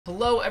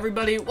Hello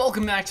everybody,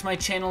 welcome back to my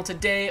channel.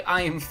 Today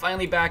I am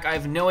finally back. I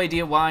have no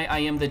idea why I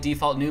am the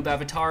default noob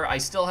avatar. I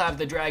still have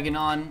the dragon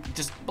on,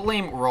 just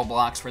blame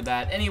Roblox for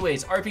that.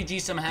 Anyways,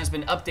 RPG Sim has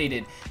been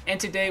updated, and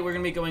today we're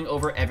going to be going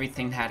over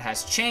everything that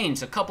has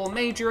changed. A couple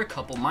major, a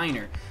couple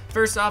minor.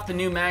 First off, the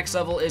new max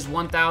level is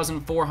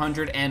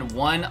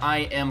 1,401. I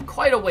am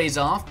quite a ways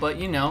off, but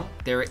you know,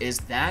 there is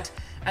that.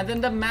 And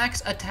then the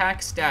max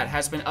attack stat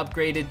has been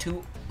upgraded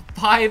to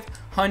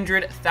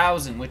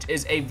 500,000, which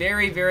is a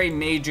very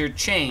major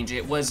change.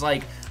 It was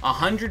like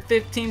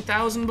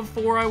 115,000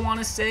 before, I want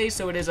to say,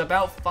 so it is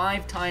about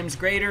 5 times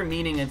greater,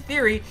 meaning in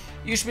theory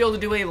you should be able to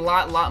do a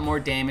lot more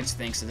damage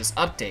thanks to this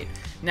update.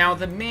 Now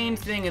the main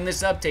thing in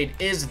this update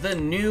is the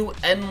new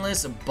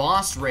endless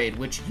boss raid,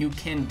 which you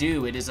can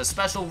do. It is a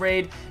special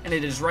raid and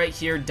it is right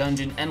here,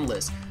 Dungeon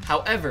Endless.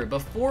 However,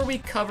 before we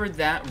cover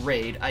that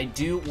raid, I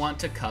do want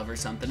to cover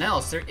something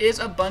else. There is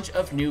a bunch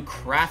of new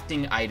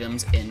crafting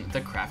items in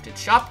the crafted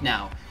shop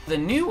now. The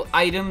new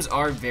items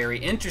are very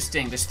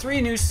interesting. There's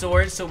 3 new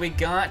swords, so we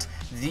got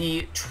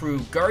the True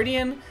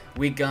Guardian,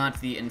 we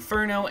got the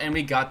Inferno, and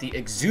we got the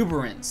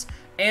Exuberance.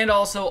 And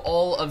also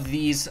all of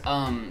these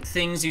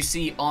things you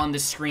see on the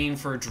screen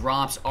for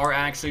drops are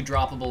actually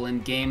droppable in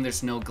game.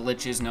 There's no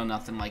glitches, no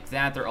nothing like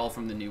that. They're all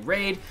from the new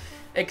raid.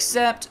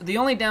 Except the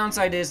only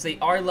downside is they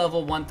are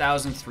level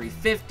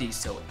 1,350.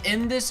 So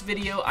in this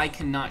video, I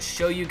cannot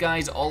show you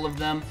guys all of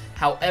them.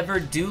 However,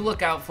 do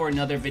look out for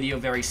another video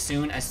very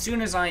soon. As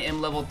soon as I am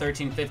level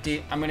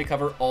 1350, I'm going to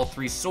cover all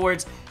 3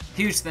 swords.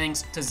 Huge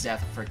thanks to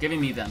Zeph for giving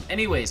me them.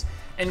 Anyways,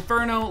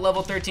 Inferno,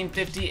 level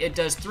 1350, it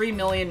does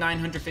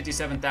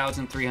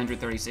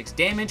 3,957,336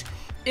 damage.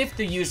 If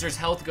the user's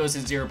health goes to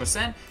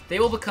 0%, they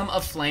will become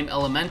a flame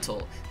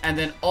elemental, and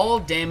then all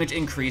damage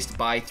increased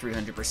by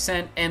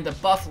 300%, and the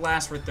buff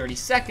lasts for 30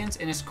 seconds,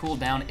 and its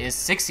cooldown is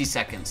 60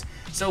 seconds.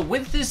 So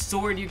with this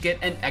sword, you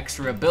get an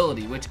extra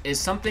ability, which is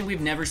something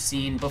we've never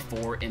seen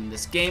before in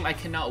this game. I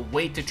cannot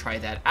wait to try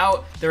that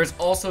out. There is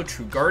also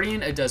True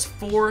Guardian. It does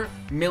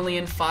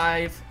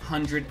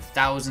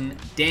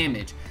 4,500,000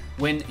 damage.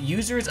 When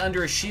users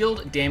under a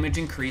shield, damage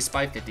increased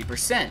by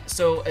 50%.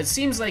 So it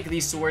seems like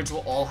these swords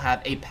will all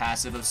have a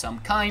passive of some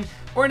kind,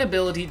 or an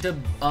ability to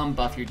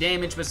buff your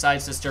damage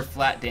besides just their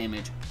flat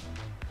damage.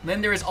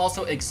 Then there is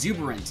also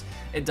Exuberance.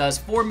 It does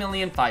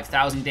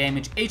 4,005,000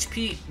 damage,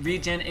 HP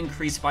regen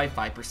increased by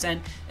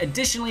 5%,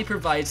 additionally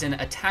provides an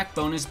attack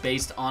bonus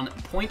based on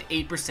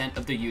 0.8%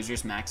 of the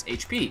user's max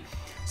HP.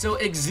 So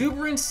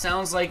Exuberance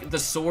sounds like the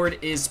sword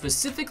is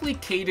specifically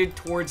catered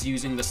towards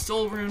using the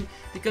soul rune,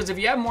 because if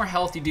you have more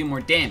health, you do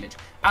more damage.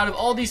 Out of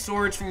all these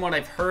swords, from what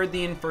I've heard,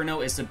 the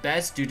Inferno is the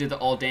best due to the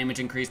all damage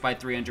increase by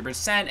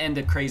 300% and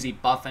the crazy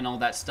buff and all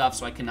that stuff,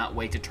 so I cannot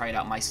wait to try it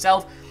out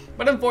myself.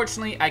 But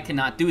unfortunately, I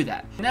cannot do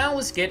that. Now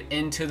let's get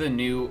into the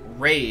new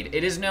raid.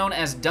 It is known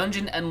as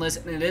Dungeon Endless,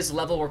 and it is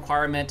level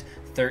requirement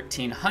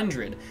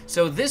 1300.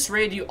 So this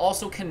raid you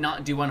also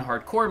cannot do on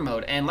hardcore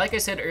mode, and like I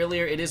said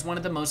earlier, it is one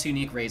of the most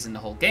unique raids in the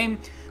whole game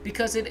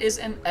because it is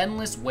an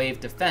endless wave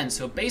defense.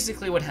 So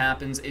basically what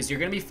happens is you're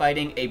going to be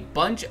fighting a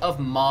bunch of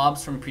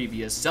mobs from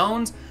previous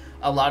zones.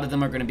 A lot of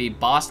them are going to be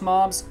boss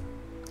mobs.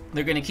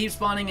 They're going to keep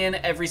spawning in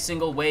every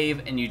single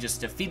wave, and you just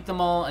defeat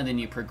them all, and then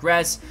you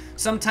progress.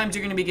 Sometimes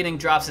you're going to be getting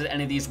drops at the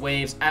end of these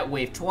waves. At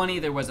wave 20,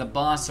 there was a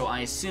boss, so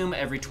I assume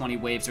every 20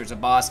 waves there's a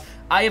boss.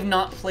 I have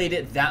not played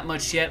it that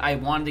much yet. I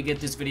wanted to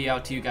get this video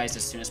out to you guys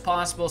as soon as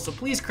possible, so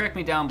please correct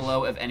me down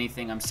below if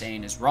anything I'm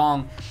saying is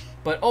wrong.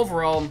 But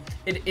overall,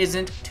 it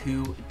isn't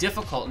too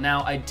difficult.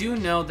 Now, I do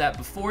know that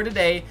before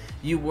today,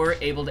 you were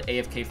able to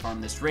AFK farm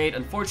this raid.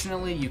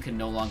 Unfortunately, you can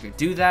no longer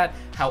do that.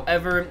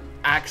 However,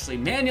 actually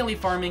manually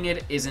farming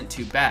it isn't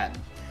too bad.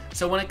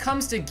 So when it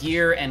comes to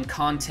gear and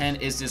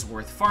content, is this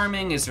worth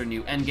farming? Is there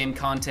new endgame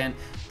content?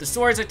 The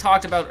swords I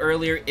talked about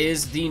earlier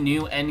is the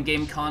new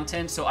endgame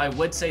content, so I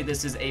would say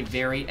this is a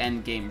very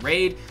endgame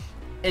raid.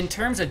 In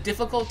terms of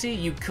difficulty,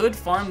 you could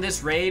farm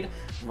this raid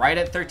right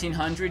at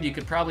 1300. You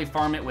could probably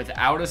farm it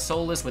without a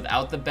soulless,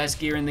 without the best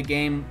gear in the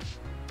game.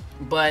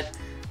 But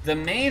the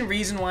main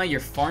reason why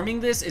you're farming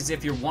this is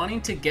if you're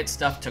wanting to get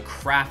stuff to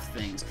craft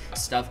things.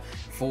 Stuff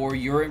for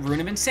your Rune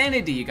of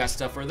Insanity, you got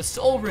stuff for the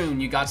Soul Rune,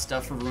 you got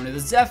stuff for Rune of the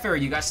Zephyr,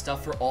 you got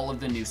stuff for all of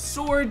the new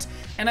swords,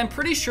 and I'm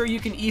pretty sure you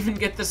can even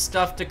get the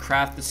stuff to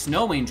craft the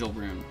Snow Angel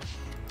Rune.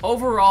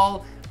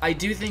 Overall, I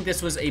do think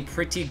this was a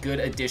pretty good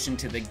addition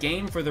to the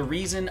game for the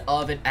reason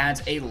of it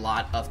adds a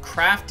lot of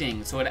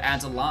crafting, so it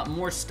adds a lot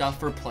more stuff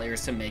for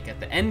players to make at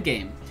the end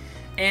game.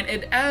 And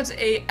it adds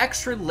a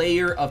extra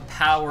layer of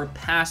power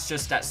past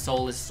just that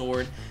soulless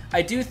sword.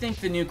 I do think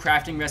the new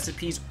crafting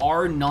recipes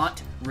are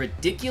not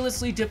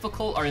ridiculously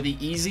difficult. Are they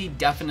easy?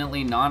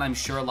 Definitely not. I'm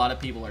sure a lot of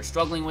people are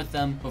struggling with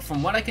them, but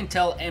from what I can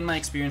tell and my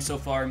experience so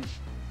far,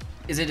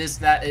 it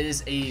is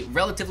a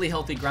relatively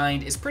healthy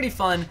grind, is pretty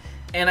fun,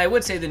 and I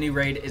would say the new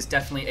raid is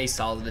definitely a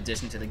solid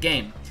addition to the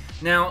game.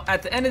 Now,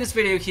 at the end of this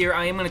video here,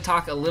 I am going to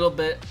talk a little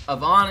bit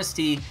of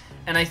honesty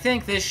And I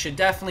think this should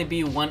definitely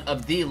be one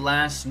of the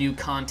last new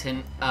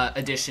content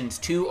additions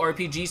to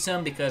RPG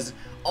Sim, because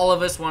all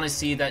of us want to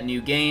see that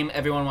new game.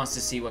 Everyone wants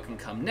to see what can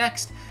come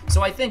next.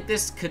 So I think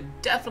this could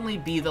definitely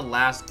be the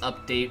last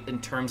update in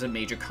terms of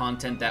major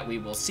content that we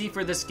will see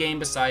for this game,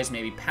 besides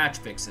maybe patch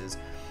fixes.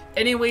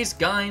 Anyways,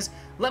 guys,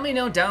 let me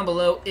know down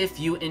below if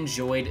you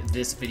enjoyed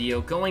this video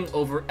going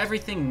over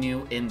everything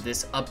new in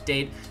this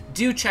update.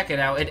 Do check it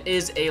out. It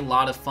is a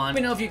lot of fun.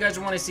 Let me know if you guys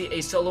want to see a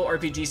solo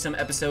RPG Sim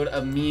episode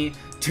of me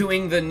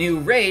doing the new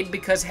raid,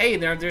 because hey,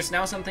 there's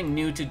now something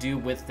new to do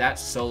with that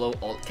solo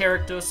alt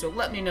character. So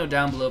let me know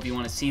down below if you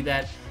want to see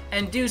that.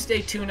 And do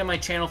stay tuned to my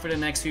channel for the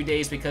next few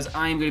days, because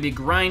I'm going to be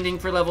grinding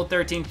for level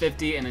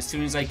 1350, and as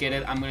soon as I get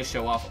it, I'm going to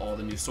show off all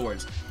the new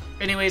swords.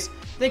 Anyways,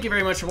 thank you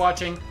very much for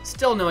watching.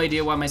 Still no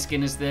idea why my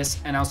skin is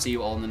this, and I'll see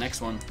you all in the next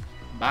one.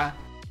 Bye.